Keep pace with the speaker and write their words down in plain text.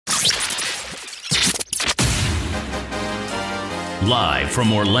Live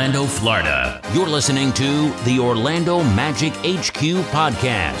from Orlando, Florida, you're listening to the Orlando Magic HQ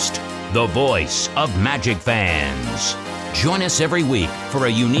podcast, the voice of Magic fans. Join us every week for a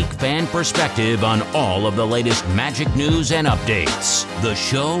unique fan perspective on all of the latest Magic news and updates. The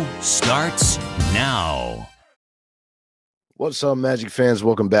show starts now. What's up, Magic fans?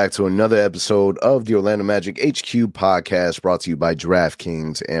 Welcome back to another episode of the Orlando Magic HQ podcast, brought to you by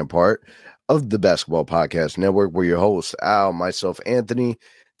DraftKings and part of the Basketball Podcast Network. We're your hosts, Al, myself, Anthony.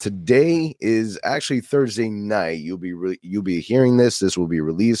 Today is actually Thursday night. You'll be hearing this. This will be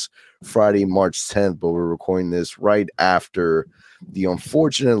released Friday, March 10th, but we're recording this right after the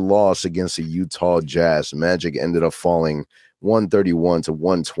unfortunate loss against the Utah Jazz. Magic ended up falling 131 to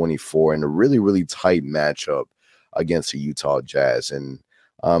 124 in a really, really tight matchup against the Utah Jazz. And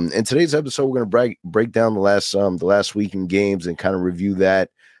in today's episode, we're going to break down the last weekend games and kind of review that.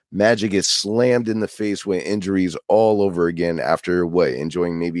 Magic is slammed in the face with injuries all over again after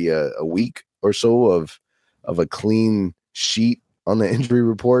enjoying maybe a week or so of a clean sheet on the injury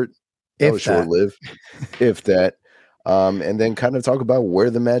report. That was short-lived, if that. And then kind of talk about where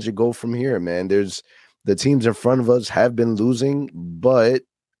the Magic go from here, man. There's the teams in front of us have been losing, but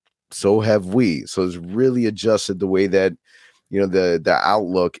so have we. So it's really adjusted the way that, the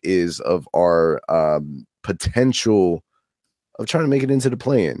outlook is of our potential of trying to make it into the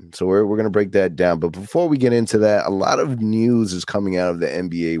play-in. So we're going to break that down. But before we get into that, a lot of news is coming out of the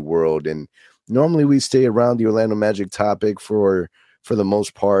NBA world. And normally we stay around the Orlando Magic topic for the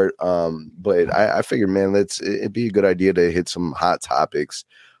most part. But I figured, man, it'd be a good idea to hit some hot topics.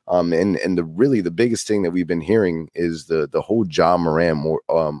 And the biggest thing that we've been hearing is the whole Ja Morant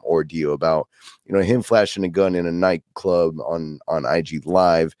ordeal about, him flashing a gun in a nightclub on IG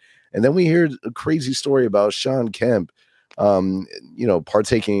Live. And then we hear a crazy story about Shawn Kemp,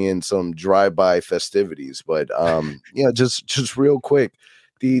 partaking in some drive-by festivities. But just real quick,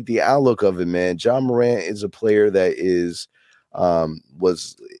 the outlook of it, man. Ja Morant is a player that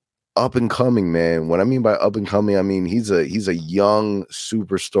was up and coming, man. What I mean by up and coming, I mean he's a young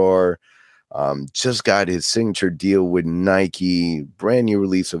superstar. Just got his signature deal with Nike, brand new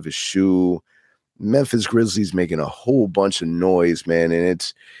release of his shoe. Memphis Grizzlies making a whole bunch of noise, man,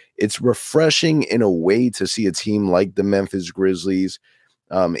 and it's refreshing in a way to see a team like the Memphis Grizzlies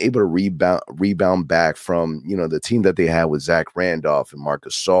able to rebound back from, the team that they had with Zach Randolph and Marc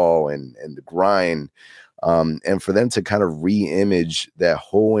Gasol and the grind, and for them to kind of re-image that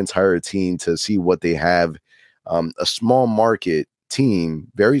whole entire team to see what they have, a small market team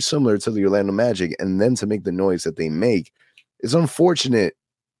very similar to the Orlando Magic, and then to make the noise that they make is unfortunate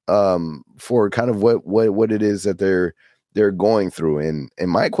for kind of what it is that they're going through. And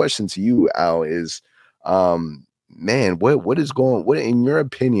my question to you, Al, is, man, what in your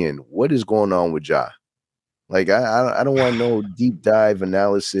opinion, what is going on with Ja? Like, I don't want no deep dive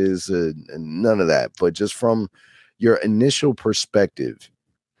analysis and none of that, but just from your initial perspective,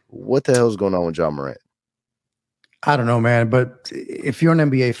 what the hell is going on with Ja Morant? I don't know, man, but if you're an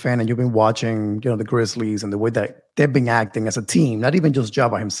NBA fan and you've been watching, the Grizzlies and the way that they've been acting as a team, not even just Ja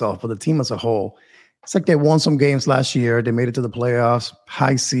by himself, but the team as a whole, it's like they won some games last year. They made it to the playoffs,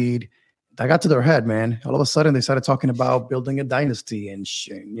 high seed. That got to their head, man. All of a sudden, they started talking about building a dynasty and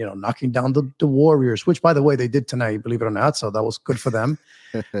knocking down the Warriors, which, by the way, they did tonight, believe it or not. So that was good for them.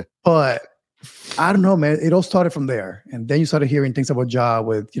 But I don't know, man. It all started from there. And then you started hearing things about Ja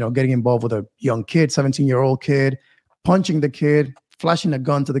with, getting involved with a young kid, 17-year-old kid, punching the kid, flashing a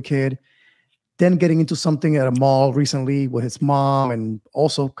gun to the kid, then getting into something at a mall recently with his mom and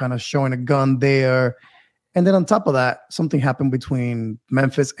also kind of showing a gun there. And then on top of that, something happened between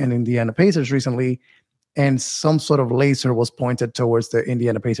Memphis and Indiana Pacers recently, and some sort of laser was pointed towards the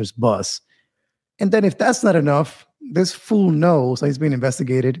Indiana Pacers bus. And then if that's not enough, this fool knows that he's being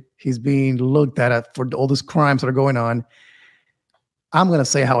investigated. He's being looked at for all these crimes that are going on. I'm going to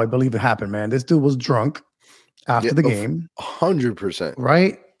say how I believe it happened, man. This dude was drunk after the game. 100%.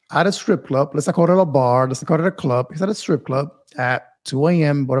 Right? At a strip club. Let's not call it a bar. Let's not call it a club. He's at a strip club at 2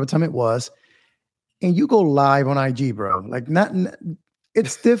 a.m., whatever time it was. And you go live on IG, bro. Like,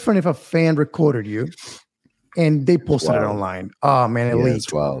 it's different if a fan recorded you and they posted it online. Oh, man, it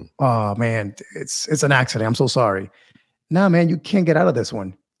leaked. Wow. Oh, man, it's an accident. I'm so sorry. Nah, man, you can't get out of this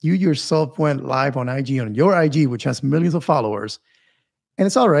one. You yourself went live on IG, on your IG, which has millions of followers. And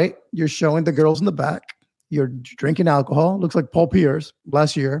it's all right. You're showing the girls in the back. You're drinking alcohol. Looks like Paul Pierce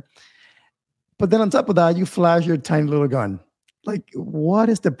last year. But then on top of that, you flash your tiny little gun. Like, what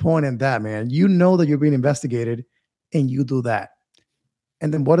is the point in that, man? You know that you're being investigated and you do that.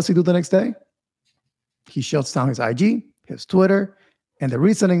 And then what does he do the next day? He shuts down his IG, his Twitter. And the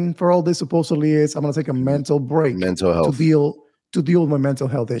reasoning for all this supposedly is, I'm going to take a mental break mental health to deal to deal with my mental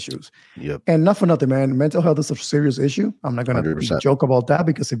health issues. Yep. And not for nothing, man. Mental health is a serious issue. I'm not going to 100%. joke about that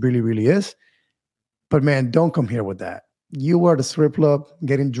because it really, really is. But man, don't come here with that. You were at the strip club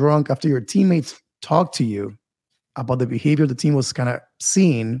getting drunk after your teammates talked to you about the behavior the team was kind of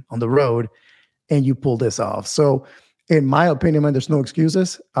seeing on the road, and you pulled this off. So in my opinion, man, there's no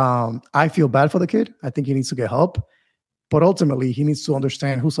excuses. I feel bad for the kid. I think he needs to get help. But ultimately, he needs to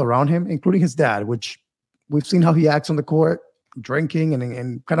understand who's around him, including his dad, which we've seen how he acts on the court, drinking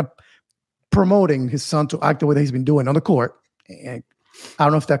and kind of promoting his son to act the way that he's been doing on the court. And I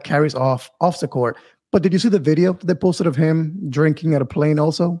don't know if that carries off the court. But did you see the video they posted of him drinking at a plane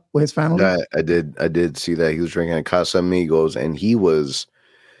also with his family? Yeah, I did see that. He was drinking at Casamigos, and he was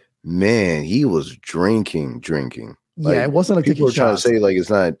drinking. Like, Yeah, it wasn't like people taking were trying shots. to say like it's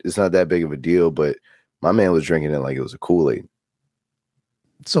not that big of a deal, but my man was drinking it like it was a Kool-Aid.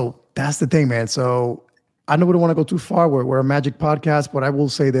 So that's the thing, man. So I know we don't want to go too far. We're a Magic podcast, but I will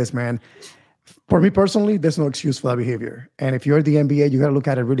say this, man. For me personally, there's no excuse for that behavior. And if you're the NBA, you got to look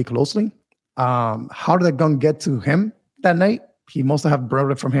at it really closely. How did that gun get to him that night? He must have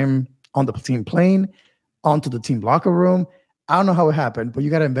brought it from him on the team plane, onto the team locker room. I don't know how it happened, but you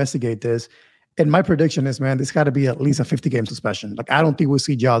got to investigate this. And my prediction is, man, this got to be at least a 50-game suspension. Like, I don't think we'll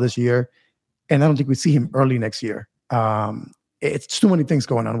see Ja this year, and I don't think we see him early next year. It's too many things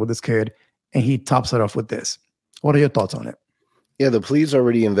going on with this kid, and he tops it off with this. What are your thoughts on it? Yeah, the police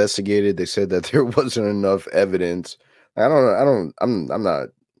already investigated. They said that there wasn't enough evidence. I'm not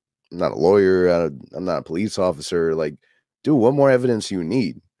a lawyer. I'm not a police officer. Like, dude, what more evidence you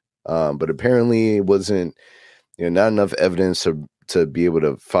need? But apparently it wasn't, not enough evidence to be able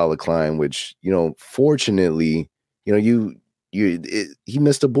to file a crime, which, fortunately, he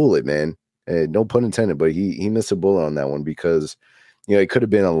missed a bullet, man. No pun intended, but he missed a bullet on that one because, it could have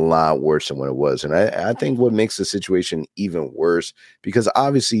been a lot worse than what it was. And I think what makes the situation even worse, because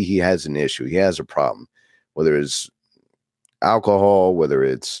obviously he has an issue. He has a problem, whether it's alcohol, whether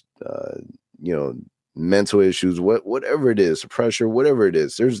it's, mental issues, whatever it is, pressure, whatever it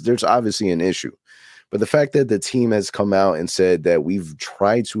is, there's obviously an issue. But the fact that the team has come out and said that we've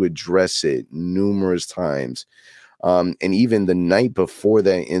tried to address it numerous times, and even the night before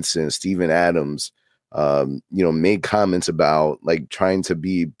that incident, Steven Adams, made comments about like trying to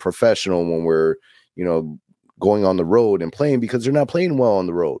be professional when we're, going on the road and playing, because they're not playing well on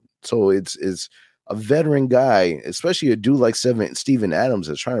the road. So it's a veteran guy, especially a dude like Steven Adams,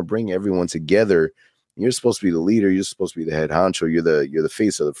 that's trying to bring everyone together. You're supposed to be the leader. You're supposed to be the head honcho. You're the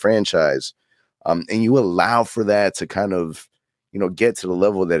face of the franchise. And you allow for that to kind of, get to the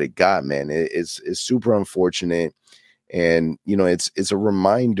level that it got, man. It's super unfortunate. And, it's a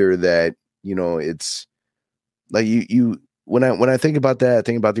reminder that, it's like when I think about that, I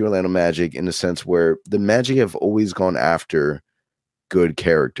think about the Orlando Magic in the sense where the Magic have always gone after good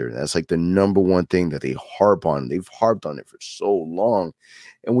character. That's like the number one thing that they harp on. They've harped on it for so long.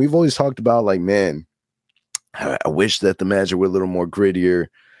 And we've always talked about like, man, I wish that the Magic were a little more grittier.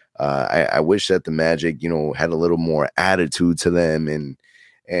 I wish that the Magic, had a little more attitude to them. And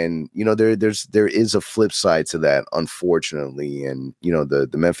there is a flip side to that, unfortunately. And, the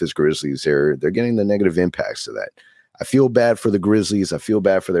Memphis Grizzlies, they're getting the negative impacts to that. I feel bad for the Grizzlies. I feel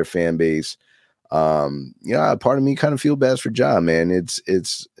bad for their fan base. Part of me kind of feel bad for Ja, man. It's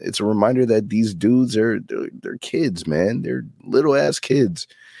a reminder that these dudes they're kids, man. They're little ass kids,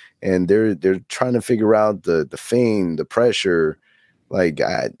 and they're trying to figure out the fame, the pressure. Like,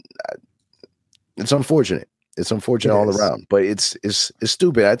 it's unfortunate. It's unfortunate all around, but it's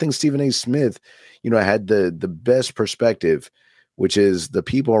stupid. I think Stephen A. Smith, had the best perspective, which is the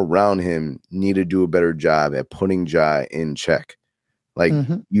people around him need to do a better job at putting Ja in check. Like,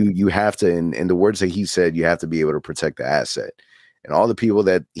 you have to, in the words that he said, you have to be able to protect the asset, and all the people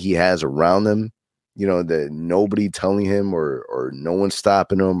that he has around them, that nobody telling him or no one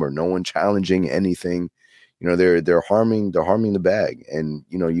stopping him or no one challenging anything, they're harming the bag. And,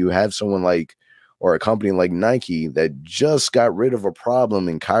 you have someone like, or a company like Nike that just got rid of a problem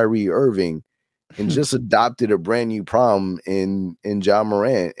in Kyrie Irving and just adopted a brand new problem in Ja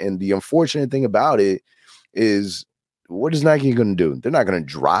Morant. And the unfortunate thing about it is, what is Nike going to do? They're not going to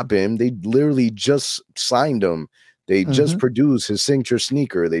drop him. They literally just signed him. They just produced his signature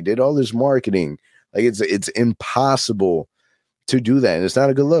sneaker. They did all this marketing. Like, it's impossible to do that. And it's not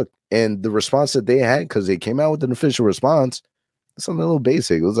a good look. And the response that they had, because they came out with an official response, it's something a little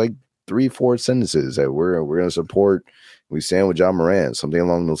basic. It was like 3-4 sentences that we're going to support. We stand with Ja Morant, something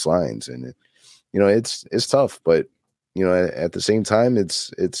along those lines. And it's tough, but at the same time,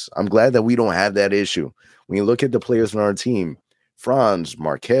 I'm glad that we don't have that issue. When you look at the players on our team, Franz,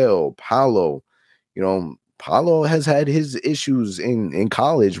 Markel, Paolo, Paolo has had his issues in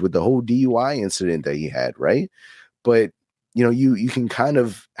college with the whole DUI incident that he had, right? But you can kind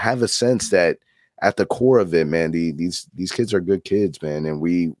of have a sense that at the core of it, man, these kids are good kids, man, and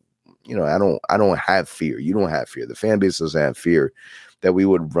we, I don't have fear. You don't have fear. The fan base doesn't have fear that we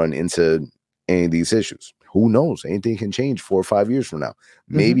would run into any of these issues. Who knows? Anything can change 4 or 5 years from now.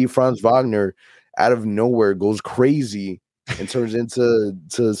 Maybe Franz Wagner out of nowhere goes crazy and turns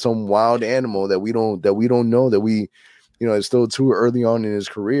into some wild animal that we don't know, that we, it's still too early on in his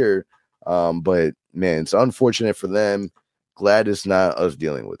career. But man, it's unfortunate for them. Glad it's not us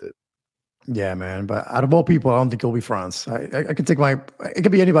dealing with it. Yeah, man. But out of all people, I don't think it'll be France. I can take it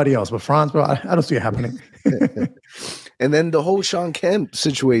could be anybody else, but France, bro, I don't see it happening. And then the whole Sean Kemp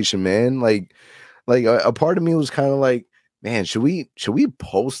situation, man, like a part of me was kind of like, man, should we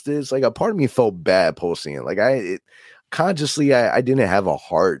post this? Like, a part of me felt bad posting it. Like, consciously, I didn't have a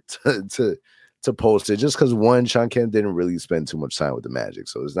heart to post it, just because, one, Sean Kemp didn't really spend too much time with the Magic,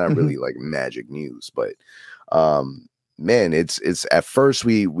 so it's not really like Magic news. But man, it's at first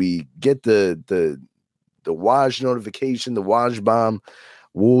we get the Woj notification, the Woj bomb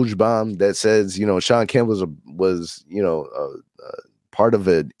that says, Sean Kemp was part of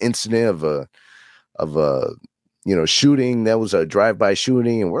an incident of a shooting that was a drive-by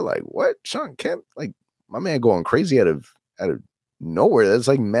shooting, and we're like, what? Sean Kemp, like, my man going crazy out of nowhere. That's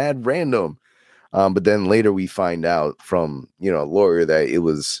like mad random. But then later we find out from a lawyer that it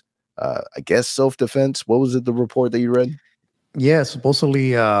was I guess self-defense. What was it, the report that you read? Yeah,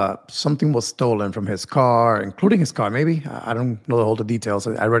 supposedly something was stolen from his car, including his car, maybe. I don't know all the details.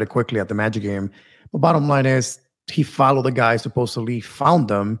 I read it quickly at the Magic game. But bottom line is, he followed the guy, supposedly found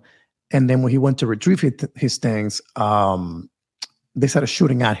them, and then when he went to retrieve his things, they started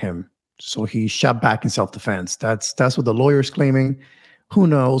shooting at him. So he shot back in self-defense. That's what the lawyer's claiming. Who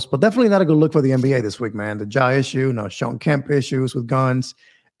knows? But definitely not a good look for the NBA this week, man. The Ja issue, Sean Kemp issues with guns.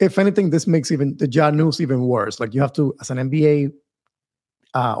 If anything, this makes even the Ja news even worse. Like, you have to, as an NBA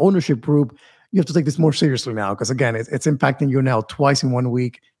ownership group, you have to take this more seriously now, because again, it's impacting you now twice in 1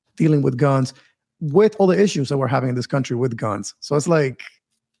 week, dealing with guns, with all the issues that we're having in this country with guns. So it's like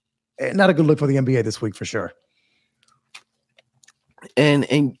not a good look for the NBA this week for sure.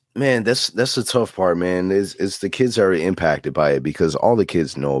 And man, that's the tough part, man. Is the kids are impacted by it, because all the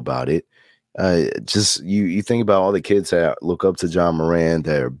kids know about it. Just you think about all the kids that look up to John Morant,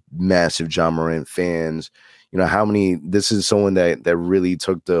 that are massive John Morant fans. How many, this is someone that really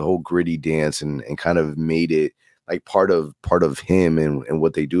took the whole gritty dance and kind of made it like part of him and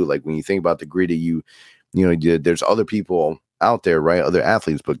what they do. Like, when you think about the gritty, there's other people out there, right? Other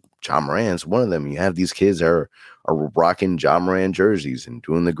athletes, but John Morant's one of them. You have these kids that are rocking John Morant jerseys and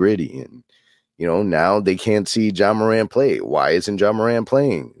doing the gritty, and now they can't see John Morant play. Why isn't John Morant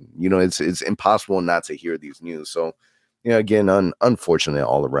playing? It's impossible not to hear these news. So, again, unfortunate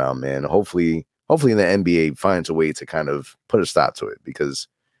all around, man. Hopefully the NBA finds a way to kind of put a stop to it, because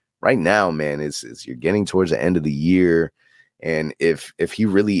right now, man, it's you're getting towards the end of the year, and if he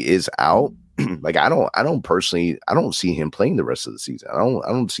really is out, like, I don't see him playing the rest of the season. I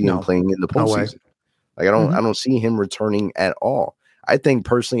don't see him playing in the postseason. Like, I don't see him returning at all. I think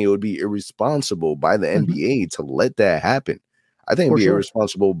personally it would be irresponsible by the NBA to let that happen. I think it'd be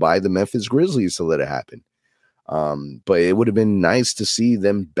irresponsible by the Memphis Grizzlies to let it happen. But it would have been nice to see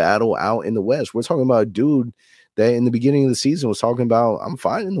them battle out in the West. We're talking about a dude that in the beginning of the season was talking about, I'm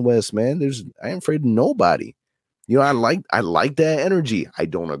fine in the West, man. I ain't afraid of nobody. I like that energy. I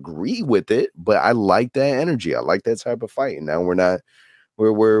don't agree with it, but I like that energy. I like that type of fight. And now we're that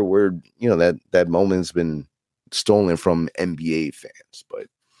moment's been stolen from NBA fans. But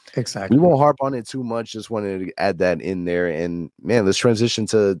exactly, we won't harp on it too much. Just wanted to add that in there. And man, let's transition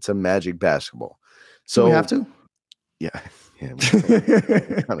to Magic basketball. So we have to. Yeah, kind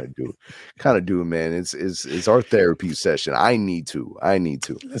of do, man. It's our therapy session. I need to.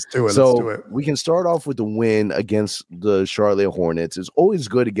 Let's do it. So we can start off with the win against the Charlotte Hornets. It's always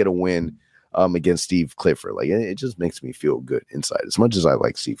good to get a win against Steve Clifford. Like, it just makes me feel good inside, as much as I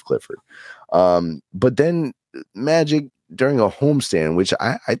like Steve Clifford. But then Magic during a homestand, which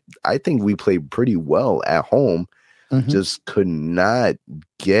I think we played pretty well at home, just could not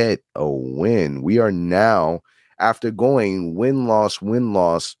get a win. We are now, after going win-loss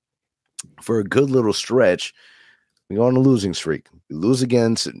for a good little stretch, we go on a losing streak. We lose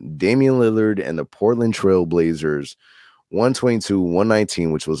against Damian Lillard and the Portland Trail Blazers,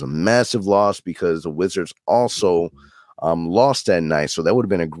 122-119, which was a massive loss because the Wizards also lost that night. So that would have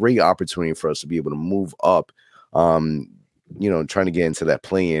been a great opportunity for us to be able to move up, trying to get into that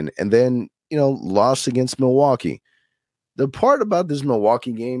play-in. And then, lost against Milwaukee. The part about this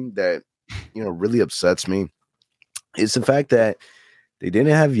Milwaukee game that really upsets me is the fact that they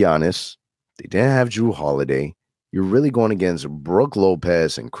didn't have Giannis, they didn't have Drew Holiday. You're really going against Brooke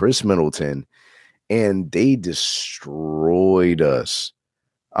Lopez and Chris Middleton, and they destroyed us.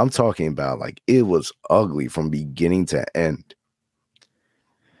 I'm talking about like it was ugly from beginning to end.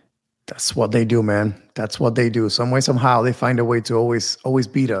 That's what they do, man. That's what they do. Some way, somehow, they find a way to always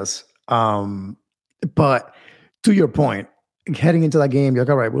beat us. But to your point, heading into that game, you're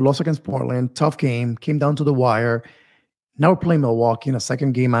like, all right, we lost against Portland. Tough game. Came down to the wire. Now we're playing Milwaukee in a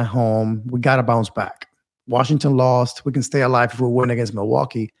second game at home. We got to bounce back. Washington lost. We can stay alive if we win against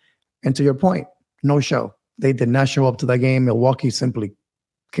Milwaukee. And to your point, no show. They did not show up to that game. Milwaukee simply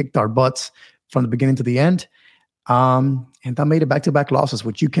kicked our butts from the beginning to the end. And that made it back-to-back losses,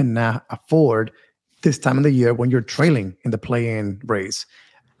 which you cannot afford this time of the year when you're trailing in the play-in race.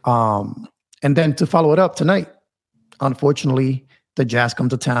 And then to follow it up tonight, unfortunately, the Jazz come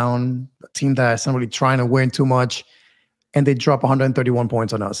to town, a team that's not really trying to win too much, and they drop 131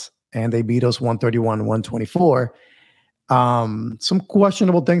 points on us, and they beat us 131-124. Some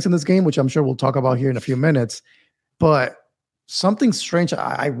questionable things in this game, which I'm sure we'll talk about here in a few minutes, but something strange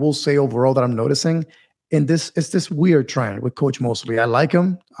I will say overall that I'm noticing, and it's this weird trend with Coach Mosley. I like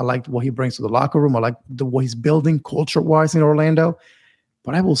him. I like what he brings to the locker room. I like what he's building culture-wise in Orlando.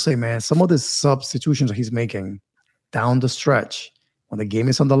 But I will say, man, some of the substitutions that he's making down the stretch when the game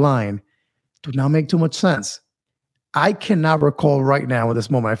is on the line do not make too much sense. I cannot recall right now at this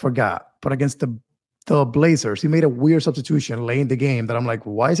moment. I forgot. But against the Blazers, he made a weird substitution late in the game that I'm like,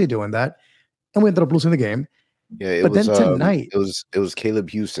 why is he doing that? And we ended up losing the game. Yeah, but then tonight, it was Caleb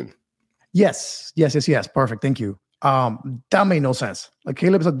Houston. Yes. Perfect. Thank you. That made no sense. Like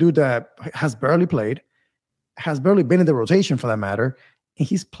Caleb's a dude that has barely played, has barely been in the rotation for that matter, and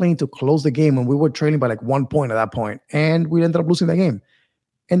he's playing to close the game when we were trailing by like 1 point at that point, and we ended up losing the game.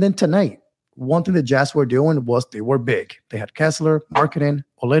 And then tonight, one thing the Jazz were doing was they were big. They had Kessler, Markkanen,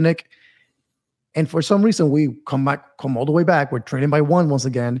 Olynyk, and for some reason we come all the way back. We're trailing by 1 once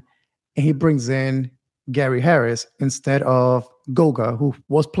again, and he brings in Gary Harris instead of Goga, who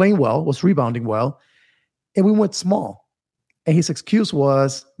was playing well, was rebounding well, and we went small. And his excuse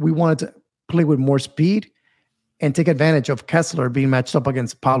was we wanted to play with more speed and take advantage of Kessler being matched up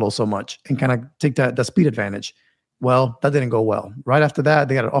against Paolo so much and kind of take the speed advantage. Well, that didn't go well. Right after that,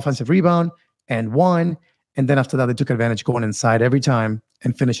 they got an offensive rebound and won. And then after that, they took advantage going inside every time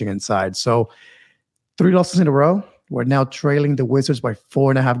and finishing inside. So 3 losses in a row. We're now trailing the Wizards by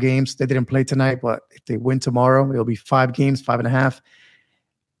 4.5 games. They didn't play tonight, but if they win tomorrow, it'll be 5 games, 5.5.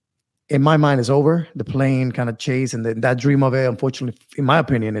 In my mind, it's over. The plane kind of chase and that dream of it, unfortunately, in my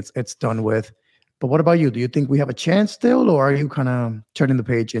opinion, it's done with. But what about you? Do you think we have a chance still, or are you kind of turning the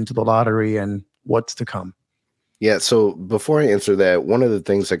page into the lottery and what's to come? Yeah, so before I answer that, one of the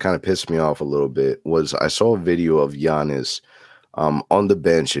things that kind of pissed me off a little bit was I saw a video of Giannis on the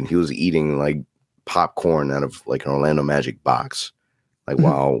bench, and he was eating like popcorn out of like an Orlando Magic box, like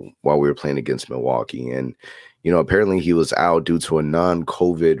while we were playing against Milwaukee. And apparently he was out due to a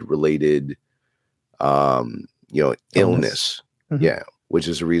non-COVID related illness. Yeah, which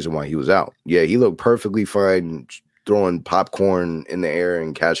is the reason why he was out. Yeah, he looked perfectly fine throwing popcorn in the air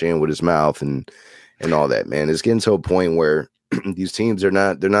and catching it with his mouth and all that. Man, it's getting to a point where these teams they're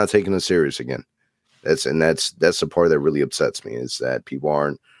not taking us serious again. That's the part that really upsets me, is that people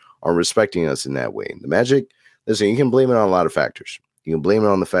aren't respecting us in that way. The Magic, listen, you can blame it on a lot of factors. You can blame it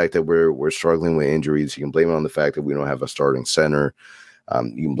on the fact that we're struggling with injuries. You can blame it on the fact that we don't have a starting center.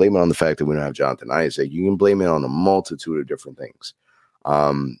 You can blame it on the fact that we don't have Jonathan Isaac. You can blame it on a multitude of different things.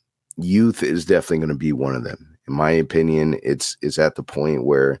 Youth is definitely going to be one of them. In my opinion, it's at the point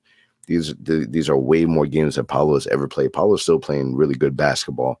where these are way more games than Paolo has ever played. Paolo's still playing really good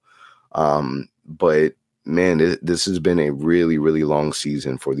basketball. But man, this has been a really, really long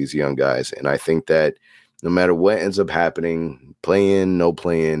season for these young guys. And I think that no matter what ends up happening, play-in, no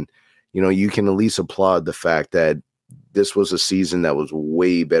play-in, you can at least applaud the fact that this was a season that was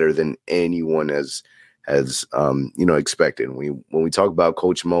way better than anyone has expected. When we talk about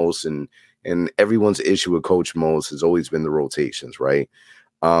Coach Mose and everyone's issue with Coach Mose has always been the rotations, right?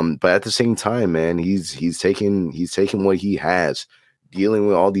 But at the same time, man, he's taken what he has, dealing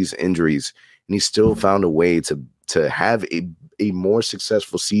with all these injuries, and he still found a way to have a more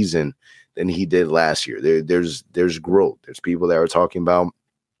successful season than he did last year. There's growth. There's people that are talking about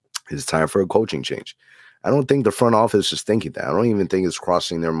it's time for a coaching change. I don't think the front office is thinking that. I don't even think it's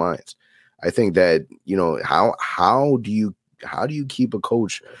crossing their minds. I think that, how do you keep a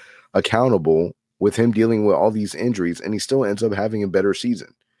coach accountable with him dealing with all these injuries and he still ends up having a better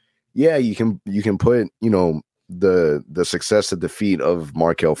season? Yeah, you can put, the success at the feet of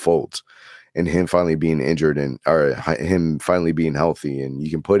Markelle Fultz and him finally being injured or him finally being healthy. And you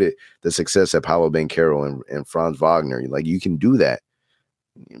can put the success at Paolo Banchero and Franz Wagner. Like, you can do that.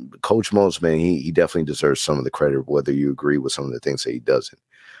 Coach Mose, man, he definitely deserves some of the credit, whether you agree with some of the things that he doesn't.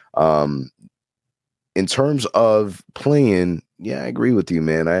 In terms of playing, yeah, I agree with you,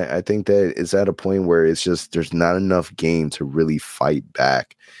 man. I think that it's at a point where it's just there's not enough game to really fight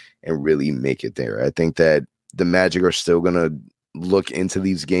back and really make it there. I think that the Magic are still going to look into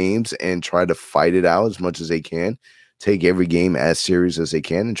these games and try to fight it out as much as they can, take every game as serious as they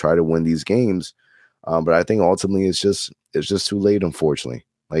can and try to win these games. But I think ultimately it's just too late, unfortunately.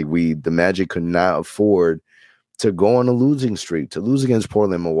 Like, the Magic could not afford to go on a losing streak, to lose against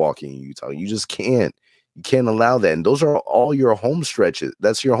Portland, Milwaukee, and Utah. You just can't. You can't allow that. And those are all your home stretches.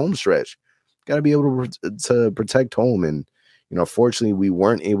 That's your home stretch. Got to be able to protect home. And, fortunately, we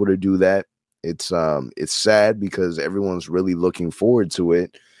weren't able to do that. It's sad because everyone's really looking forward to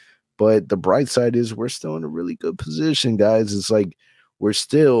it. But the bright side is we're still in a really good position, guys. It's like we're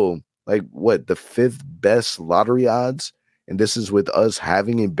still like the 5th best lottery odds. And this is with us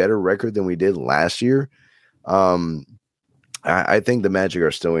having a better record than we did last year. I think the Magic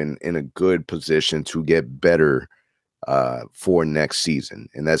are still in a good position to get better for next season.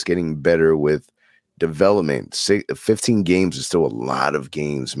 And that's getting better with development. 15 games is still a lot of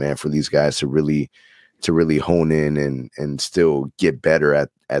games, man, for these guys to really hone in and still get better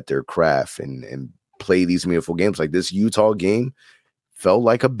at their craft and play these meaningful games. Like this Utah game felt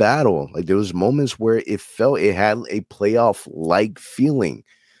like a battle. Like there was moments where it had a playoff-like feeling.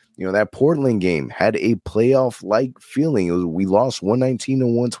 That Portland game had a playoff-like feeling. We lost 119 to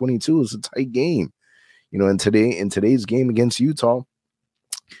 122. It was a tight game. And in today's game against Utah,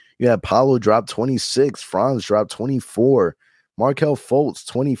 you had Paolo drop 26, Franz dropped 24, Markelle Fultz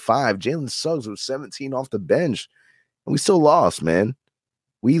 25, Jalen Suggs was 17 off the bench, and we still lost, man.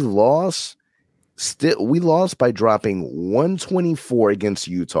 We lost by dropping 124 against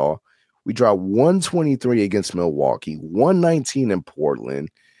Utah. We dropped 123 against Milwaukee, 119 in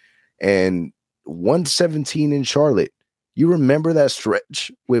Portland, and 117 in Charlotte. You remember that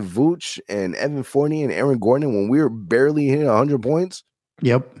stretch with Vooch and Evan Fournier and Aaron Gordon when we were barely hitting 100 points?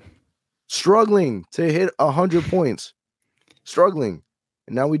 Yep. Struggling to hit 100 points. Struggling.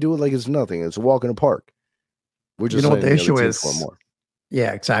 And now we do it like it's nothing. It's a walk in the park. We're just what the issue is. More.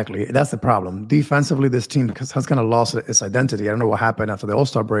 Yeah, exactly. That's the problem. Defensively, this team has kind of lost its identity. I don't know what happened after the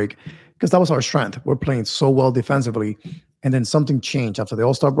All-Star break, because that was our strength. We're playing so well defensively, and then something changed after the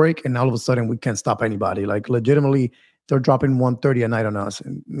All-Star break, and all of a sudden we can't stop anybody. Like, legitimately, they're dropping 130 a night on us.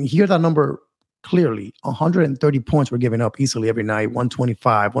 And you hear that number clearly. 130 points we're giving up easily every night,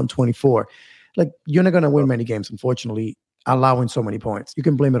 125, 124. Like, you're not going to win many games, unfortunately, allowing so many points. You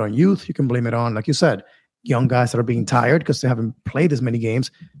can blame it on youth. You can blame it on, like you said, young guys that are being tired because they haven't played as many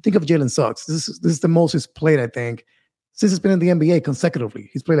games. Think of Jalen Suggs. This is the most he's played, I think, since he's been in the NBA consecutively.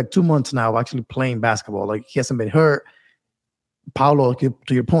 He's played like 2 months now actually playing basketball. Like, he hasn't been hurt. Paolo, to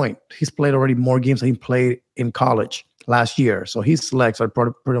your point, he's played already more games than he played in college last year. So his legs are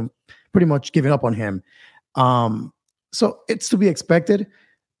pretty much giving up on him. So it's to be expected,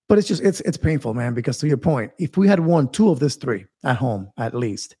 but it's painful, man, because to your point, if we had won 2 of these 3 at home, at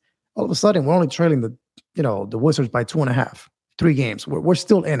least, all of a sudden we're only trailing the Wizards by 2.5, 3 games. We're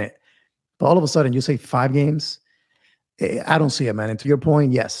still in it. But all of a sudden you say 5 games. I don't see it, man. And to your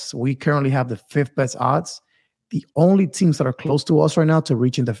point, yes, we currently have the 5th best odds. The only teams that are close to us right now to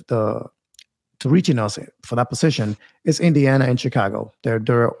reaching reaching us for that position is Indiana and Chicago.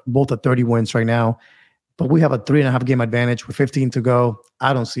 They're both at 30 wins right now, but we have a 3.5 game advantage with 15 to go.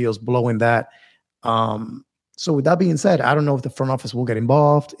 I don't see us blowing that. So with that being said, I don't know if the front office will get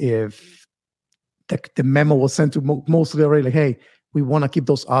involved, if the memo was sent to mostly already, like, hey, we want to keep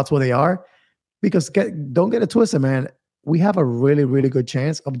those odds where they are, because don't get it twisted, man. We have a really, really good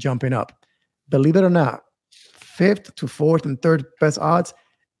chance of jumping up. Believe it or not, 5th to 4th and 3rd best odds,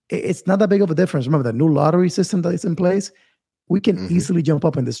 it's not that big of a difference. Remember the new lottery system that is in place? We can easily jump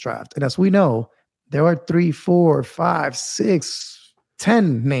up in this draft. And as we know, there are 3, 4, 5, 6,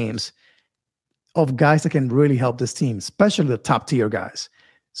 10 names of guys that can really help this team, especially the top tier guys.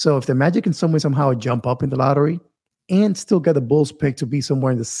 So if the Magic can somehow jump up in the lottery and still get the Bulls pick to be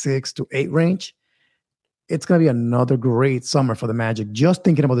somewhere in the 6 to 8 range, it's going to be another great summer for the Magic. Just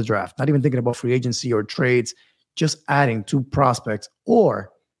thinking about the draft, not even thinking about free agency or trades, just adding 2 prospects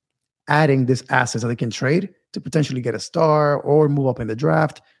or adding these assets that they can trade to potentially get a star or move up in the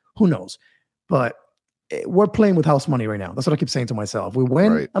draft. Who knows? But we're playing with house money right now. That's what I keep saying to myself. We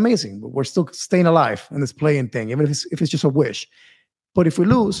win, right, amazing. But we're still staying alive in this playing thing, even if it's just a wish. But if we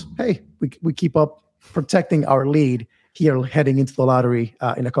lose, hey, we keep up protecting our lead here heading into the lottery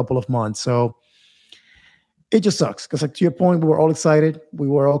in a couple of months. So it just sucks because, like, to your point, we were all excited. We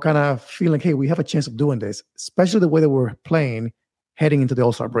were all kind of feeling, hey, we have a chance of doing this, especially the way that we're playing heading into the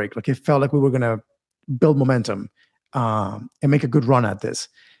All-Star break. Like, it felt like we were going to build momentum and make a good run at this.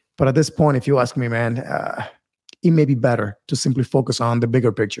 But at this point, if you ask me, man, it may be better to simply focus on the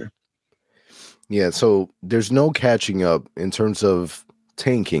bigger picture. Yeah, so there's no catching up in terms of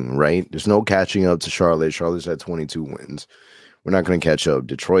tanking, right? There's no catching up to Charlotte. Charlotte's at 22 wins. We're not going to catch up.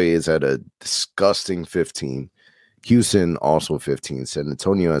 Detroit is at a disgusting 15. Houston also 15. San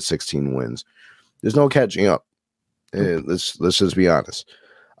Antonio at 16 wins. There's no catching up. Let's just be honest.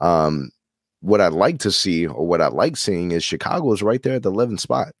 What I'd like to see, or what I like seeing, is Chicago is right there at the 11th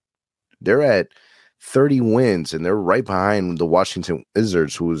spot. They're at 30 wins, and they're right behind the Washington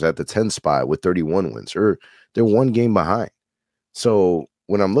Wizards, who is at the 10th spot with 31 wins. Or they're one game behind. So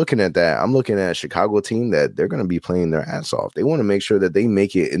when I'm looking at that, I'm looking at a Chicago team that they're going to be playing their ass off. They want to make sure that they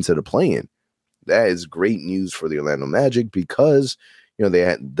make it into the play-in. That is great news for the Orlando Magic because, you know, they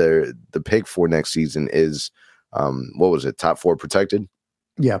had the pick for next season is, what was it, top 4 protected?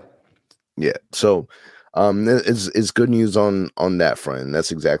 Yeah. Yeah. So it's good news on that front. And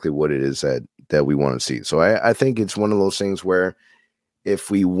that's exactly what it is that we want to see. So I think it's one of those things where if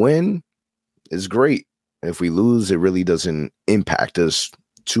we win, it's great. If we lose, it really doesn't impact us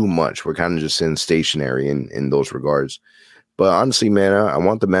too much. We're kind of just in stationary in those regards. But honestly, man, I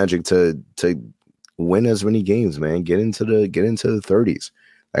want the Magic to win as many games, man. Get into the 30s.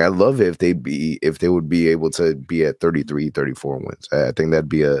 Like, I love it if they would be able to be at 33, 34 wins. I think that'd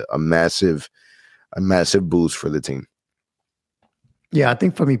be a massive boost for the team. Yeah, I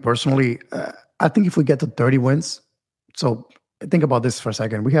think for me personally, I think if we get to 30 wins, so think about this for a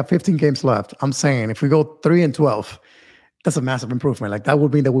second. We have 15 games left. I'm saying if we go 3-12, that's a massive improvement. Like, that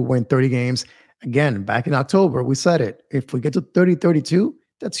would mean that we win 30 games. Again, back in October, we said it. If we get to 30, 32,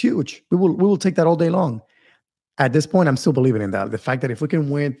 that's huge. We will take that all day long. At this point, I'm still believing in that. The fact that if we can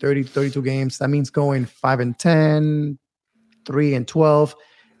win 30, 32 games, that means going 5-10, 3-12.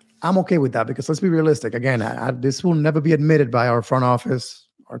 I'm okay with that because let's be realistic. Again, this will never be admitted by our front office,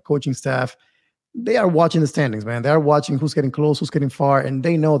 our coaching staff. They are watching the standings, man. They are watching who's getting close, who's getting far, and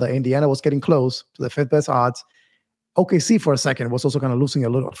they know that Indiana was getting close to the 5th best odds. OKC for a second was also kind of losing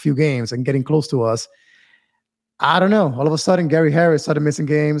a few games and getting close to us. I don't know. All of a sudden, Gary Harris started missing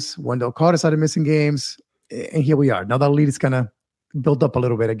games. Wendell Carter started missing games. And here we are. Now that lead is kind of built up a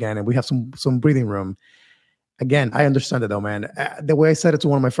little bit again, and we have some breathing room. Again, I understand it though, man. The way I said it to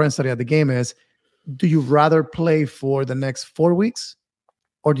one of my friends studying at the game is, do you rather play for the next 4 weeks,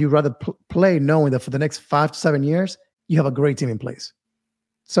 or do you rather play knowing that for the next 5 to 7 years, you have a great team in place?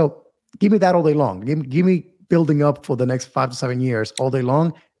 So give me that all day long. Give me building up for the next 5 to 7 years all day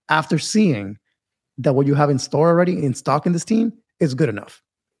long after seeing that what you have in store already in stock in this team is good enough.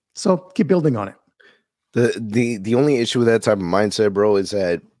 So keep building on it. The only issue with that type of mindset, bro, is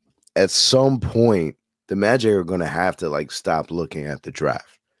that at some point the Magic are going to have to like stop looking at the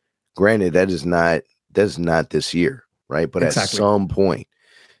draft. Granted, that's not this year, right? But exactly. At some point,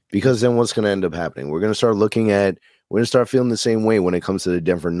 because then what's going to end up happening? We're going to start feeling the same way when it comes to the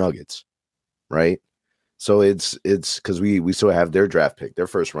Denver Nuggets, right? So it's because we still have their draft pick, their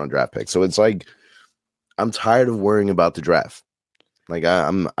first round draft pick. So it's like, I'm tired of worrying about the draft. Like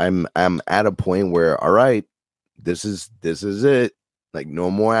I'm at a point where, all right, this is it. Like, no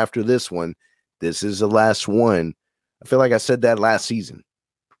more after this one. This is the last one. I feel like I said that last season.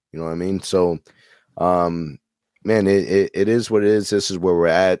 You know what I mean? So, man, it is what it is. This is where we're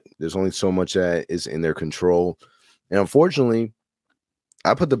at. There's only so much that is in their control. And unfortunately,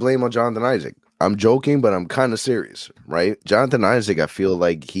 I put the blame on Jonathan Isaac. I'm joking, but I'm kind of serious, right? Jonathan Isaac, I feel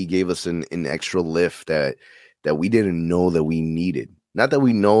like he gave us an extra lift that we didn't know that we needed. Not that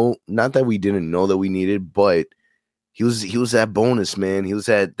we didn't know that we needed, but he was that bonus, man. He was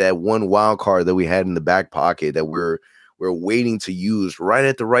that one wild card that we had in the back pocket that we're waiting to use right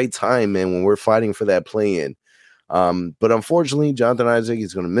at the right time, man, when we're fighting for that play-in. But unfortunately, Jonathan Isaac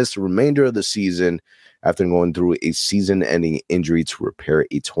is going to miss the remainder of the season after going through a season-ending injury to repair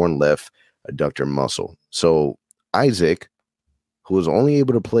a torn left adductor muscle. So Isaac, who was only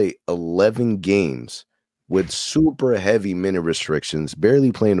able to play 11 games with super heavy minute restrictions,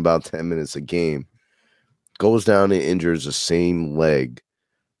 barely playing about 10 minutes a game, goes down and injures the same leg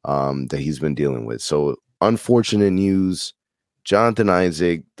that he's been dealing with. So unfortunate news. Jonathan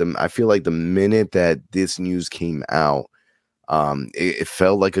Isaac, I feel like the minute that this news came out, it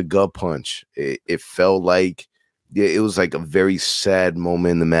felt like a gut punch. It felt like it was like a very sad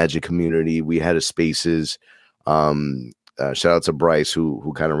moment in the Magic community. We had a Spaces. Shout out to Bryce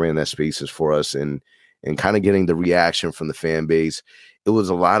who kind of ran that Spaces for us, and and kind of getting the reaction from the fan base. It was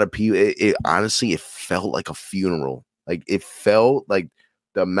a lot of people. It honestly, it felt like a funeral. Like it felt like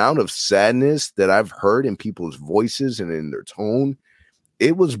the amount of sadness that I've heard in people's voices and in their tone.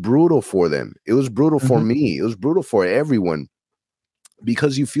 It was brutal for them. It was brutal for me. It was brutal for everyone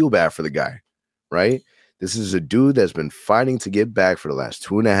because you feel bad for the guy, right? This is a dude that's been fighting to get back for the last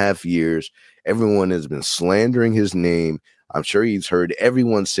 2.5 years. Everyone has been slandering his name. I'm sure he's heard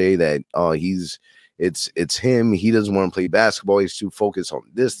everyone say that it's him. He doesn't want to play basketball. He's too focused on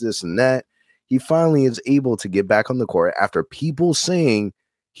this, and that. He finally is able to get back on the court after people saying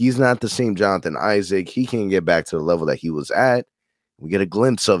he's not the same Jonathan Isaac. He can't get back to the level that he was at. We get a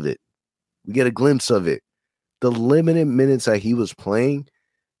glimpse of it. The limited minutes that he was playing,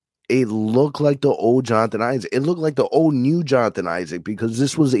 it looked like the old Jonathan Isaac. It looked like the old new Jonathan Isaac because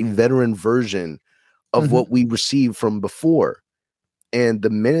this was a veteran version of what we received from before. And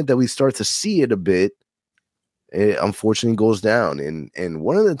the minute that we start to see it a bit, it unfortunately goes down. And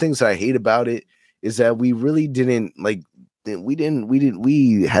one of the things that I hate about it is that we really didn't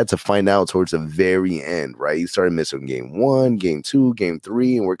we had to find out towards the very end, right? He started missing game 1, game 2, game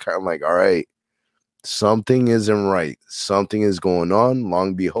 3, and we're kind of like, all right, something isn't right. Something is going on.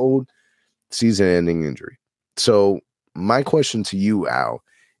 Long behold, season-ending injury. So my question to you, Al,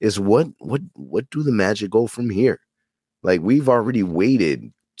 is what do the Magic go from here? Like, we've already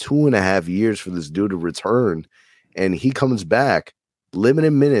waited 2.5 years for this dude to return, and he comes back,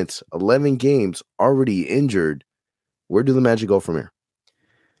 limited minutes, 11 games, already injured. Where do the Magic go from here?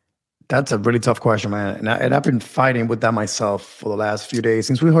 That's a really tough question, man. And I've been fighting with that myself for the last few days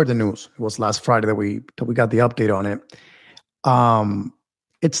since we heard the news. It was last Friday that we got the update on it.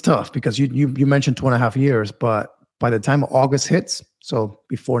 It's tough because you mentioned 2.5 years, but by the time August hits, so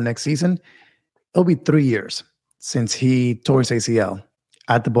before next season, it'll be 3 years since he tore his ACL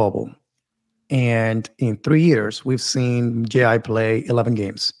at the bubble. And in 3 years, we've seen J.I. play 11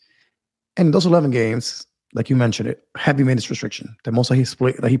 games. And in those 11 games, like you mentioned it, heavy minutes restriction. The most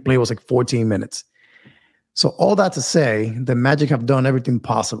that he played was like 14 minutes. So all that to say, the Magic have done everything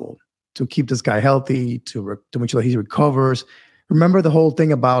possible to keep this guy healthy, to make sure that he recovers. Remember the whole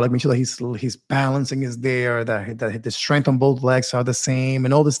thing about like make sure that his balancing is there, that the strength on both legs are the same,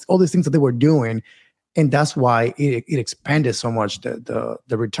 and all these things that they were doing, and that's why it expanded so much the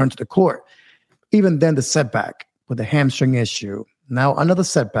return to the court. Even then, the setback with the hamstring issue, now another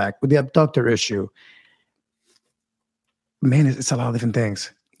setback with the abductor issue. Man, it's a lot of different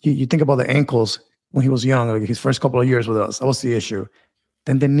things. You think about the ankles when he was young, like his first couple of years with us. That was the issue.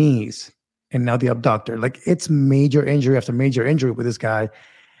 Then the knees, and now the abductor. Like, it's major injury after major injury with this guy.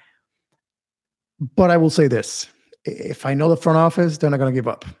 But I will say this. If I know the front office, they're not going to give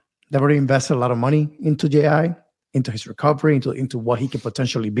up. They've already invested a lot of money into J.I., into his recovery, into what he can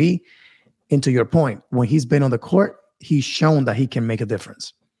potentially be. And to your point, when he's been on the court, he's shown that he can make a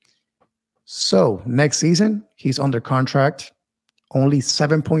difference. So next season, he's under contract. Only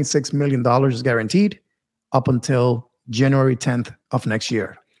 $7.6 million is guaranteed up until January 10th of next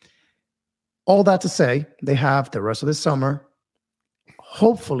year. All that to say, they have the rest of the summer.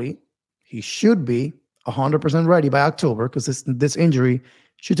 Hopefully, he should be 100% ready by October because this injury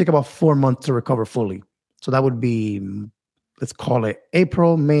should take about 4 months to recover fully. So that would be, let's call it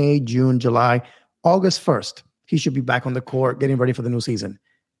April, May, June, July, August 1st. He should be back on the court getting ready for the new season.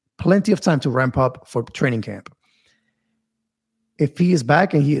 Plenty of time to ramp up for training camp. If he is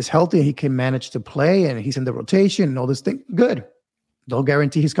back and he is healthy and he can manage to play and he's in the rotation and all this thing, good. They'll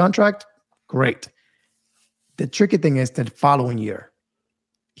guarantee his contract. Great. The tricky thing is that the following year,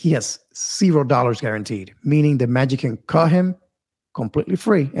 he has $0 guaranteed, meaning the Magic can cut him completely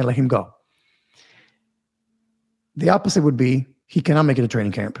free and let him go. The opposite would be he cannot make it to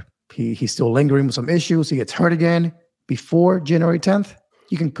training camp. He's still lingering with some issues. He gets hurt again before January 10th.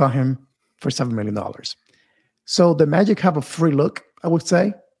 You can cut him for $7 million. So the Magic have a free look, I would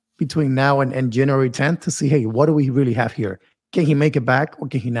say, between now and January 10th to see, hey, what do we really have here? Can he make it back or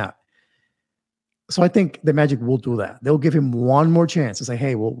can he not? So I think the Magic will do that. They'll give him one more chance to say,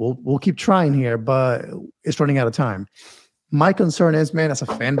 hey, we'll keep trying here, but it's running out of time. My concern is, man, as a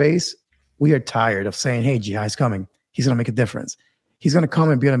fan base, we are tired of saying, hey, G.I.'s coming. He's going to make a difference. He's going to come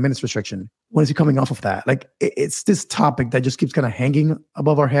and be on a minutes restriction. When is he coming off of that? Like, it's this topic that just keeps kind of hanging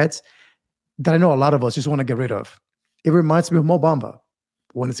above our heads that I know a lot of us just want to get rid of. It reminds me of Mo Bamba.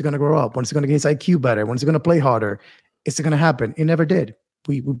 When is he going to grow up? When is he going to get his IQ better? When is he going to play harder? Is it going to happen? It never did.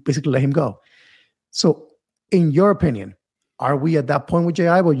 We basically let him go. So, in your opinion, are we at that point with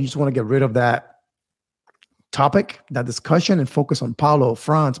J.I. where you just want to get rid of that topic, that discussion, and focus on Paolo,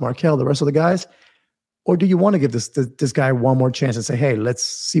 Franz, Markel, the rest of the guys? Or do you want to give this guy one more chance and say, hey, let's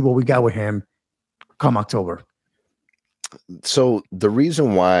see what we got with him. come October? So the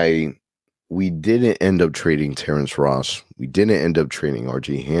reason why we didn't end up trading Terrence Ross, we didn't end up trading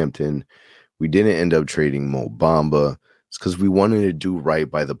RJ Hampton, we didn't end up trading Mo Bamba, it's because we wanted to do right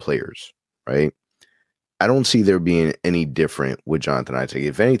by the players, right? I don't see there being any different with Jonathan Isaac.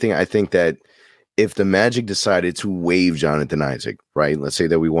 If anything, I think that if the Magic decided to waive Jonathan Isaac, right? Let's say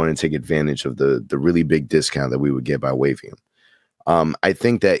that we want to take advantage of the really big discount that we would get by waiving him. I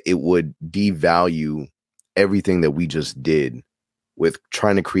think that it would devalue everything that we just did with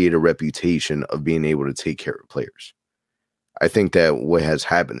trying to create a reputation of being able to take care of players. I think that what has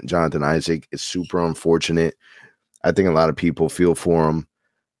happened to Jonathan Isaac is super unfortunate. I think a lot of people feel for him.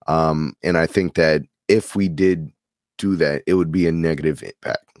 And I think that if we did do that, it would be a negative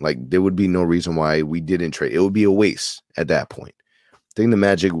impact. Like, there would be no reason why we didn't trade. It would be a waste at that point. I think the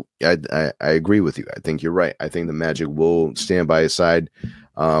Magic, I agree with you. I think you're right. I think the Magic will stand by his side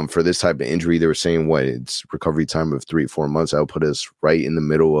for this type of injury. They were saying, it's recovery time of 3-4 months. That'll put us right in the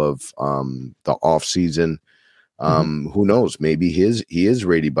middle of the off season. Who knows? Maybe he is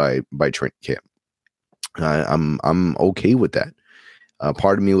ready by training camp. I'm okay with that.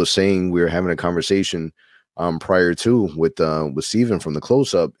 Part of me was saying we were having a conversation prior to with Steven from the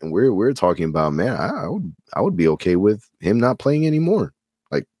close up, and we're talking about, man, I would be okay with him not playing anymore.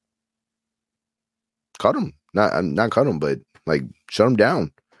 Like, cut him, not cut him, but like shut him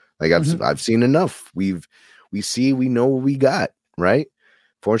down. Like, I've seen enough. We know what we got, right?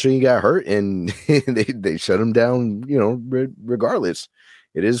 Fortunately, he got hurt, and they shut him down. Regardless,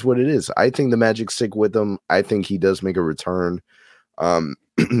 it is what it is. I think the Magic stick with him. I think he does make a return.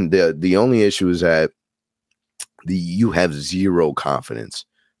 The only issue is that you have zero confidence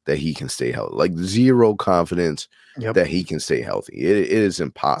that he can stay healthy. Like, zero confidence that he can stay healthy. It is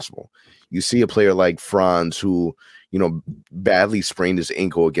impossible. You see a player like Franz who, badly sprained his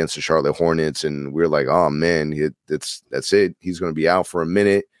ankle against the Charlotte Hornets, and we're like, oh man, that's it. He's going to be out for a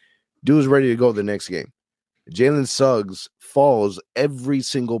minute. Dude's ready to go the next game. Jalen Suggs falls every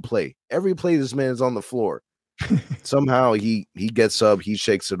single play. Every play this man is on the floor. Somehow he gets up, he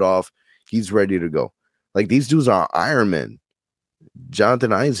shakes it off, he's ready to go. Like, these dudes are Iron Men.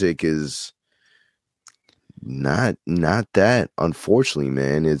 Jonathan Isaac is not that, unfortunately,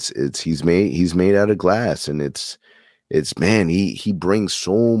 man. He's made out of glass, and it's man, he brings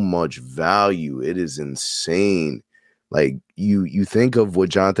so much value. It is insane. Like, you think of what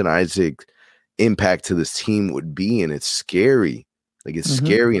Jonathan Isaac impact to this team would be, and it's scary. Like, it's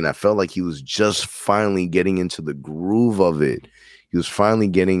scary, and I felt like he was just finally getting into the groove of it. He was finally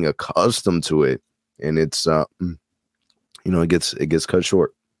getting accustomed to it, and it's it gets cut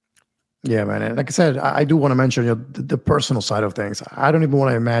short. Yeah, man. And like I said, I do want to mention the personal side of things. I don't even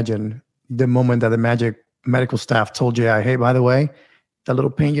want to imagine the moment that the Magic medical staff told J.I., hey, by the way, that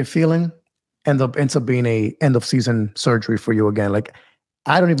little pain you're feeling ends up being a end of season surgery for you again. Like,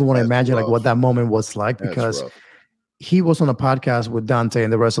 I don't even want to imagine like what that moment was like, because he was on a podcast with Dante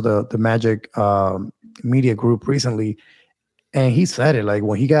and the rest of the Magic media group recently, and he said it, like,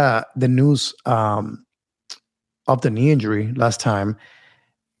 when he got the news of the knee injury last time,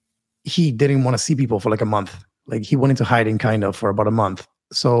 he didn't want to see people for like a month. Like, he went into hiding kind of for about a month.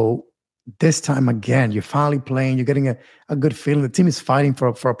 So this time again, you're finally playing, you're getting a good feeling. The team is fighting for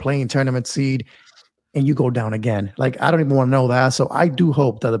a playing tournament seed, and you go down again. Like, I don't even want to know that. So I do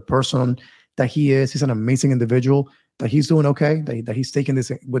hope that the person that he's an amazing individual, that he's doing okay, that he's taking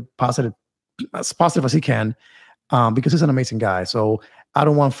this with as positive as he can, because he's an amazing guy. So I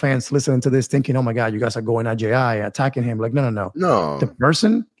don't want fans listening to this thinking, oh my God, you guys are going at J.I., attacking him. Like, no.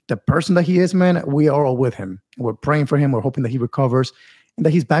 The person that he is, man, we are all with him. We're praying for him. We're hoping that he recovers and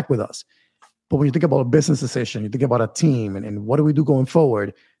that he's back with us. But when you think about a business decision, you think about a team and what do we do going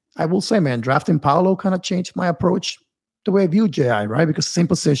forward? I will say, man, drafting Paolo kind of changed my approach, the way I view J.I., right? Because same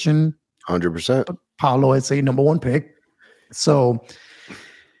position. 100%. Paolo is a number one pick. So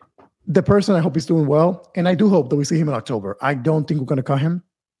the person, I hope he's doing well. And I do hope that we see him in October. I don't think we're going to cut him.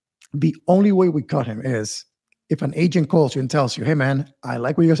 The only way we cut him is if an agent calls you and tells you, hey, man, I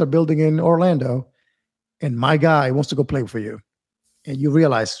like what you guys are building in Orlando, and my guy wants to go play for you. And you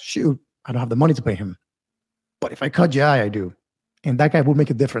realize, shoot, I don't have the money to pay him. But if I cut J.I., I do. And that guy will make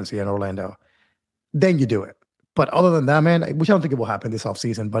a difference here in Orlando. Then you do it. But other than that, man, which I don't think it will happen this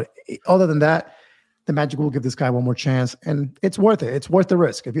offseason, but other than that, the Magic will give this guy one more chance, and it's worth it. It's worth the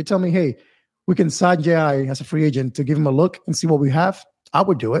risk. If you tell me, hey, we can sign J.I. as a free agent to give him a look and see what we have, I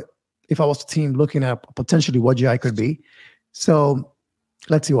would do it if I was the team looking at potentially what J.I. could be. So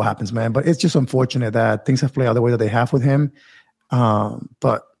let's see what happens, man. But it's just unfortunate that things have played out the way that they have with him.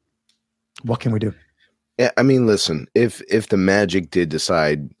 But what can we do? Yeah, I mean, listen, if the Magic did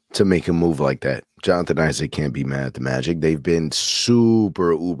decide to make a move like that. Jonathan Isaac can't be mad at the Magic. They've been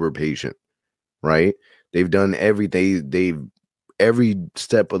super uber patient, right? They've done everything. They've every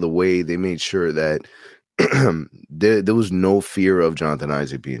step of the way. They made sure that there was no fear of Jonathan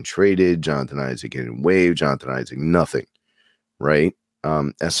Isaac being traded, Jonathan Isaac getting waived, Jonathan Isaac nothing, right?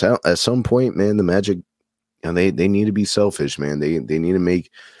 At some point, man, the Magic, and they need to be selfish, man. They need to make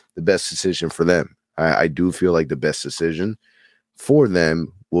the best decision for them. I do feel like the best decision for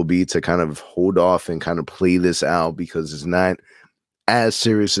them will be to kind of hold off and kind of play this out, because it's not as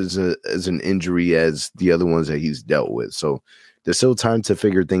serious as an injury as the other ones that he's dealt with. So there's still time to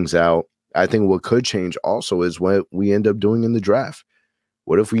figure things out. I think what could change also is what we end up doing in the draft.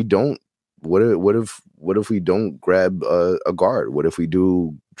 What if we don't? What if we don't grab a guard? What if we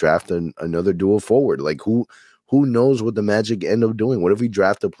do draft another dual forward? Like who knows what the Magic end up doing? What if we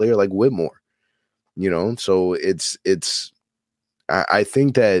draft a player like Whitmore? So it's. I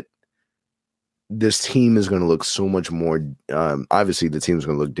think that this team is going to look so much more. Obviously, the team is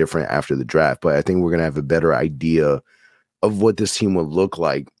going to look different after the draft, but I think we're going to have a better idea of what this team will look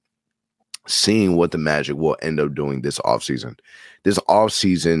like, seeing what the Magic will end up doing this offseason. This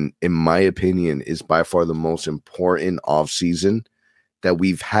offseason, in my opinion, is by far the most important offseason that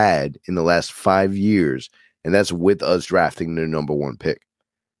we've had in the last 5 years, and that's with us drafting the number 1 pick.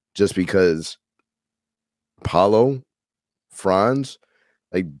 Just because Paolo, Franz,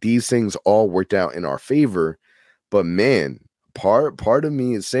 like these things all worked out in our favor. But man, part of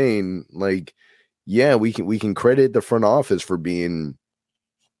me is saying, like, yeah, we can credit the front office for being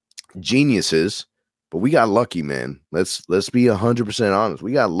geniuses, but we got lucky, man. Let's be 100% honest.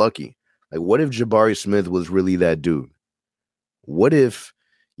 We got lucky. Like, what if Jabari Smith was really that dude? What if,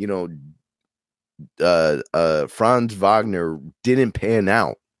 Franz Wagner didn't pan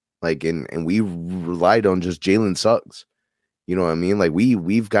out? Like, and we relied on just Jalen Suggs. You know what I mean? Like,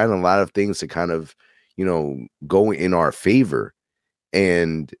 we've gotten a lot of things to kind of, go in our favor.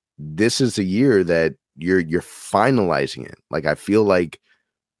 And this is a year that you're finalizing it. Like, I feel like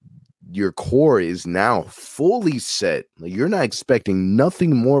your core is now fully set. Like, you're not expecting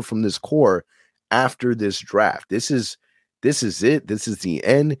nothing more from this core after this draft. This is it. This is the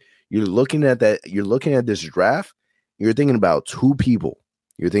end. You're looking at that. You're looking at this draft. You're thinking about 2 people.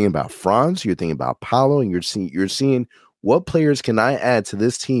 You're thinking about Franz. You're thinking about Paolo, and you're seeing what players can I add to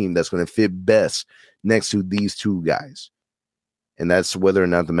this team that's going to fit best next to these 2 guys. And that's whether or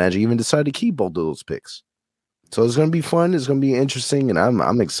not the Magic even decide to keep both of those picks. So it's going to be fun. It's going to be interesting, and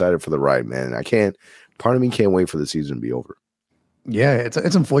I'm excited for the ride, man. Part of me can't wait for the season to be over. Yeah, it's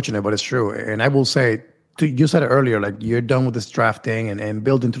unfortunate, but it's true. And I will say, you said it earlier, like you're done with this drafting and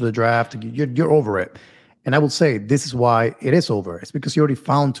building to the draft. You're over it. And I will say this is why it is over. It's because you already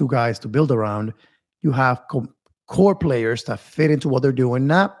found 2 guys to build around. You have core players that fit into what they're doing.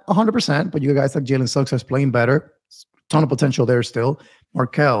 Not 100%, but you guys like Jalen Suggs is playing better. Ton of potential there still.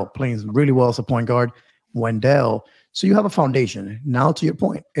 Markel playing really well as a point guard. Wendell. So you have a foundation. Now to your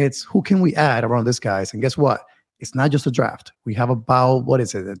point, it's who can we add around this guys? And guess what? It's not just a draft. We have about,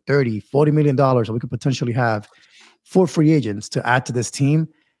 $30-40 million that we could potentially have for free agents to add to this team.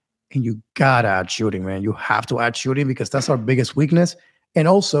 And you gotta add shooting, man. You have to add shooting because that's our biggest weakness. And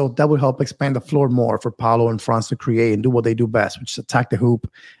also that would help expand the floor more for Paolo and Franz to create and do what they do best, which is attack the hoop.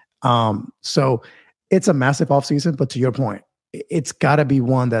 So it's a massive offseason, but to your point, it's gotta be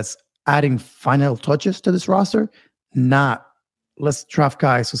one that's adding final touches to this roster, not let's draft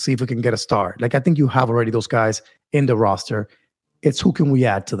guys to see if we can get a star. Like, I think you have already those guys in the roster. It's who can we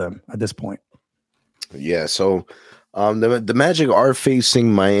add to them at this point? Yeah, so the Magic are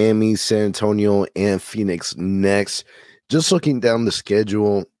facing Miami, San Antonio, and Phoenix next. Just looking down the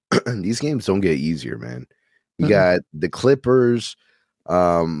schedule, these games don't get easier, man. We got the Clippers,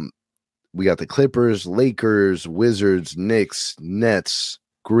 Lakers, Wizards, Knicks, Nets,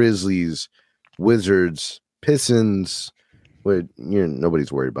 Grizzlies, Wizards, Pistons.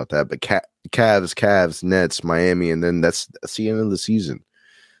 Nobody's worried about that, but Cavs, Nets, Miami, and then that's the end of the season.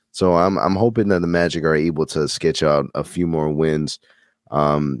 So I'm hoping that the Magic are able to sketch out a few more wins.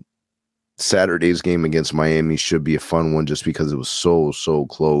 Saturday's game against Miami should be a fun one just because it was so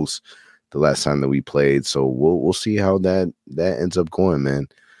close the last time that we played. So we'll see how that ends up going, man.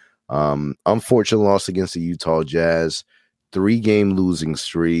 Unfortunate loss against the Utah Jazz, 3-game losing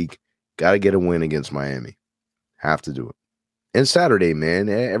streak. Got to get a win against Miami. Have to do it. And Saturday, man.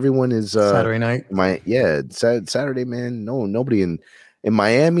 Everyone is Saturday night. Saturday, man. No, nobody in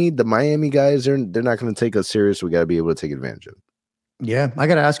Miami. The Miami guys they're not going to take us serious. We got to be able to take advantage of it. Yeah, I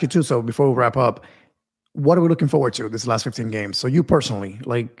got to ask you too. So before we wrap up, what are we looking forward to this last 15 games? So you personally,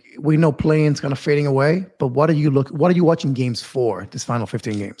 like, we know playing's kind of fading away, but what are you watching games for this final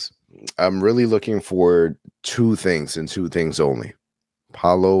 15 games? I'm really looking for two things and two things only.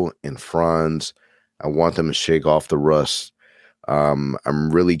 Paolo and Franz. I want them to shake off the rust. I'm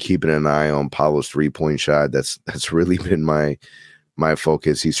really keeping an eye on Paolo's 3-point shot. That's really been my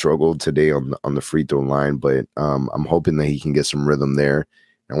focus. He struggled today on the free throw line, but I'm hoping that he can get some rhythm there.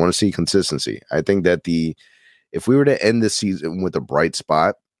 I want to see consistency. I think that if we were to end this season with a bright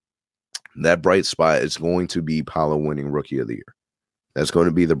spot, that bright spot is going to be Paolo winning Rookie of the Year. That's going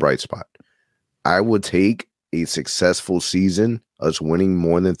to be the bright spot. I would take a successful season, us winning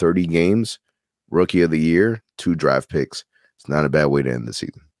more than 30 games, Rookie of the Year, 2 draft picks. It's not a bad way to end the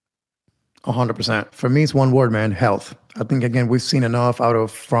season. 100%. For me, it's one word, man, health. I think, again, we've seen enough out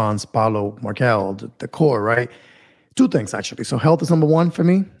of Franz, Paolo, Markel, the core, right? 2 things, actually. So health is number 1 for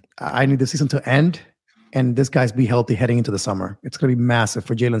me. I need the season to end and this guy's be healthy heading into the summer. It's going to be massive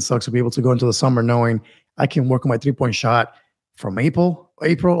for Jalen Suggs to be able to go into the summer knowing I can work on my 3-point shot from April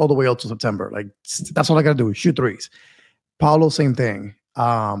all the way up to September. Like, that's all I got to do, shoot threes. Paolo, same thing.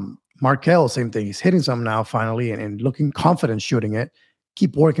 Markel, same thing. He's hitting some now finally and looking confident shooting it.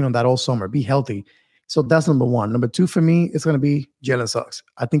 Keep working on that all summer. Be healthy. So that's number 1. Number 2 for me is going to be Jalen Suggs.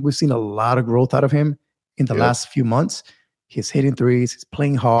 I think we've seen a lot of growth out of him in the last few months. He's hitting threes. He's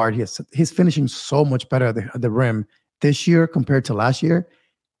playing hard. He's finishing so much better at the rim this year compared to last year.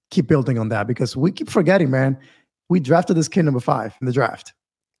 Keep building on that because we keep forgetting, man. We drafted this kid number 5 in the draft,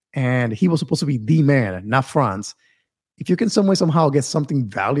 and he was supposed to be the man, not Franz. If you can some way somehow get something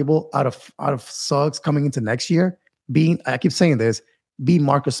valuable out of Suggs coming into next year, I keep saying this, be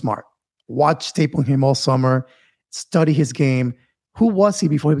Marcus Smart. Watch tape on him all summer. Study his game. Who was he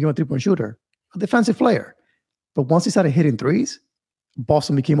before he became a 3-point shooter? A defensive player. But once he started hitting threes,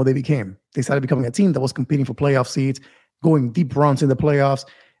 Boston became what they became. They started becoming a team that was competing for playoff seeds, going deep runs in the playoffs.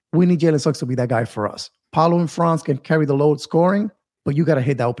 We need Jalen Suggs to be that guy for us. Paolo and Franz can carry the load scoring, but you got to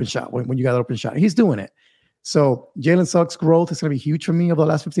hit that open shot when you got an open shot. He's doing it. So Jalen Suggs' growth is going to be huge for me over the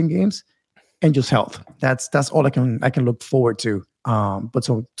last 15 games, and just health. That's all I can look forward to. But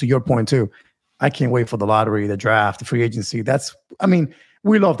so to your point too, I can't wait for the lottery, the draft, the free agency.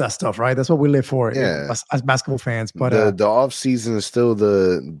 We love that stuff, right? That's what we live for as basketball fans. But the off season is still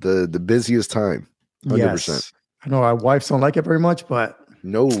the busiest time. 100%. Yes. I know our wives don't like it very much, but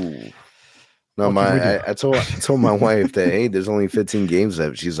no. I told my wife that, hey, there's only 15 games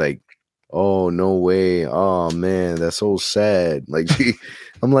left. She's like, oh, no way. Oh man, that's so sad. Like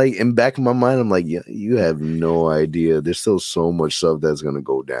I'm like, in back of my mind, I'm like, yeah, you have no idea. There's still so much stuff that's gonna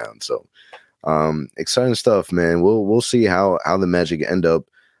go down. So exciting stuff, man. We'll see how the Magic end up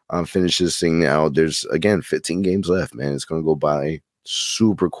finish this thing now. There's again 15 games left, man. It's gonna go by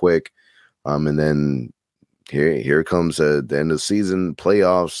super quick. And then here comes the end of the season,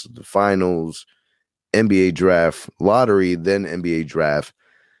 playoffs, the finals, NBA draft, lottery, then NBA draft.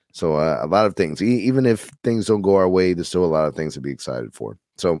 So a lot of things. Even if things don't go our way, there's still a lot of things to be excited for.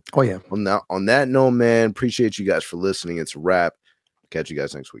 So on that note, man, appreciate you guys for listening. It's a wrap. Catch you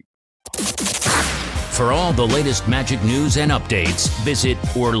guys next week. For all the latest Magic news and updates, visit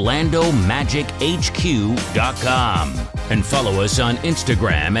OrlandoMagicHQ.com and follow us on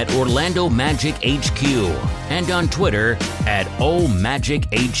Instagram at Orlando Magic HQ and on Twitter at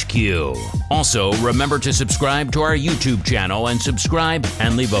OMagicHQ. Also, remember to subscribe to our YouTube channel and subscribe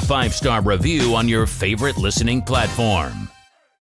and leave a 5-star review on your favorite listening platform.